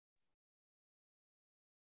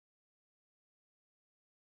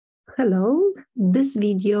Hello, this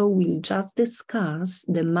video will just discuss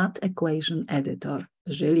the math equation editor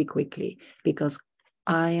really quickly because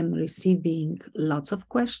I am receiving lots of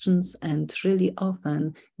questions and really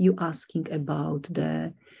often you asking about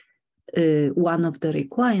the one of the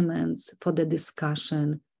requirements for the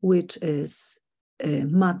discussion, which is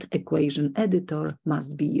math equation editor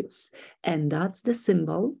must be used. And that's the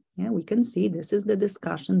symbol. Yeah, we can see this is the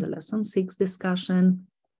discussion, the lesson 6 discussion.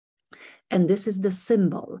 And this is the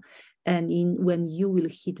symbol. And when you will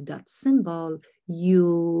hit that symbol,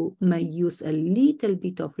 you may use a little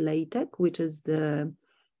bit of LaTeX, which is the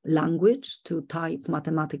language to type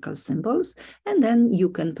mathematical symbols, and then you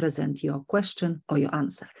can present your question or your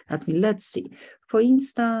answer. That means, let's see. For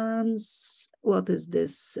instance, what is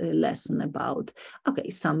this lesson about? Okay,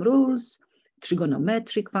 some rules,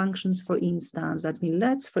 trigonometric functions, for instance. That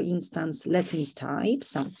means, for instance, let me type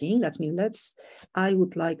something. That means, I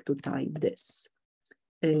would like to type this.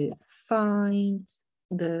 Find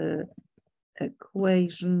the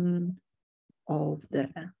equation of the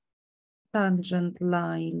tangent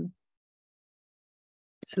line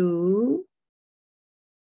to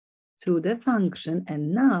the function.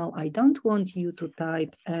 And now I don't want you to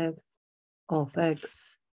type f of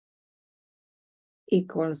x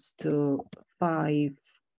equals to 5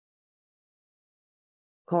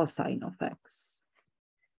 cosine of x.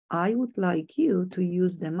 I would like you to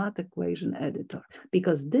use the math equation editor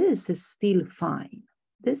because this is still fine.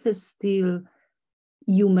 This is still,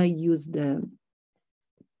 you may use the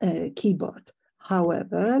keyboard.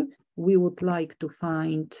 However, we would like to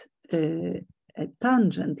find a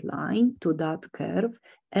tangent line to that curve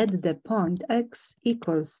at the point x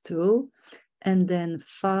equals to, and then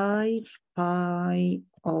 5 pi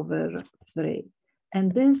over 3.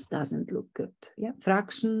 And this doesn't look good. Yeah,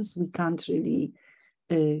 fractions we can't really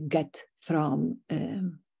get from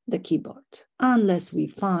the keyboard unless we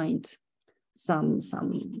find some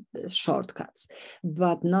shortcuts,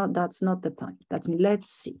 but that's not the point. That's me. Let's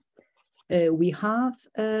see. We have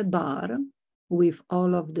a bar with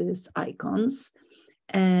all of these icons,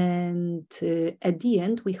 and at the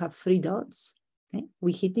end we have 3 dots. Okay,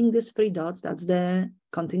 we hitting these 3 dots. That's the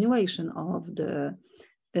continuation of the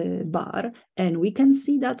bar, and we can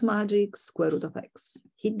see that magic square root of x.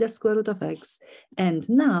 Hit the square root of x, and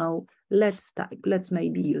now let's type. Let's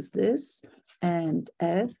maybe use this, and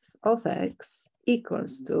f of x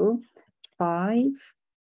equals to 5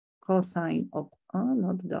 cosine of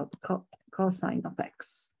cosine of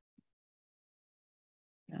x.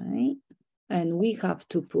 Right, and we have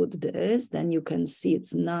to put this. Then you can see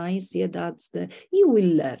it's nice. Yeah, that's the you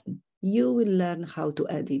will learn. You will learn how to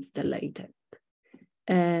edit the LaTeX.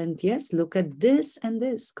 And yes, look at this and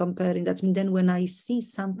this, comparing. That's mean then when I see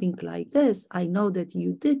something like this, I know that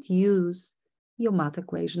you did use your math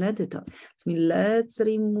equation editor. That's mean let's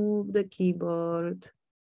remove the keyboard.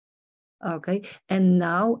 Okay, and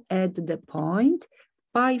now at the point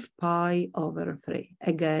 5 pi over 3.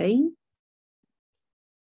 Again,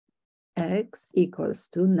 x equals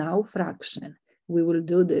to now fraction. We will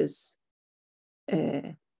do this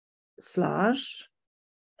slash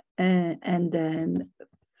and then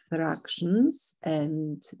fractions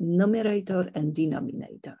and numerator and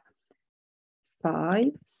denominator.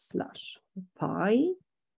 5 slash pi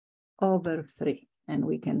over 3. And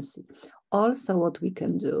we can see. Also what we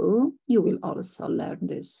can do, you will also learn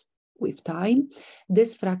this with time.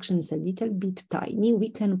 This fraction is a little bit tiny. We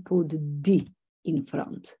can put d in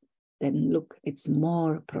front. Then look, it's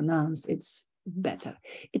more pronounced. It's better.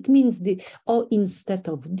 It means or instead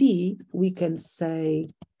of d, we can say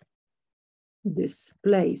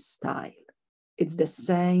display style. It's the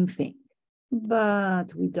same thing,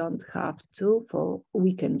 but we don't have to,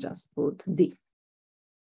 we can just put d.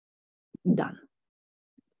 Done.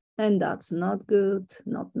 And that's not good,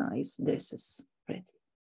 not nice. This is pretty.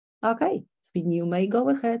 Okay, so you may go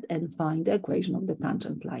ahead and find the equation of the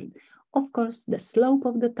tangent line. Of course, the slope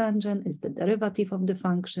of the tangent is the derivative of the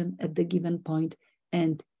function at the given point,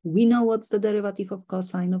 and we know what's the derivative of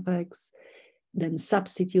cosine of x. Then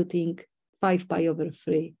substituting 5 pi over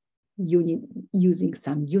 3 using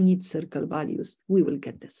some unit circle values, we will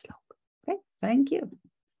get the slope. Okay, thank you.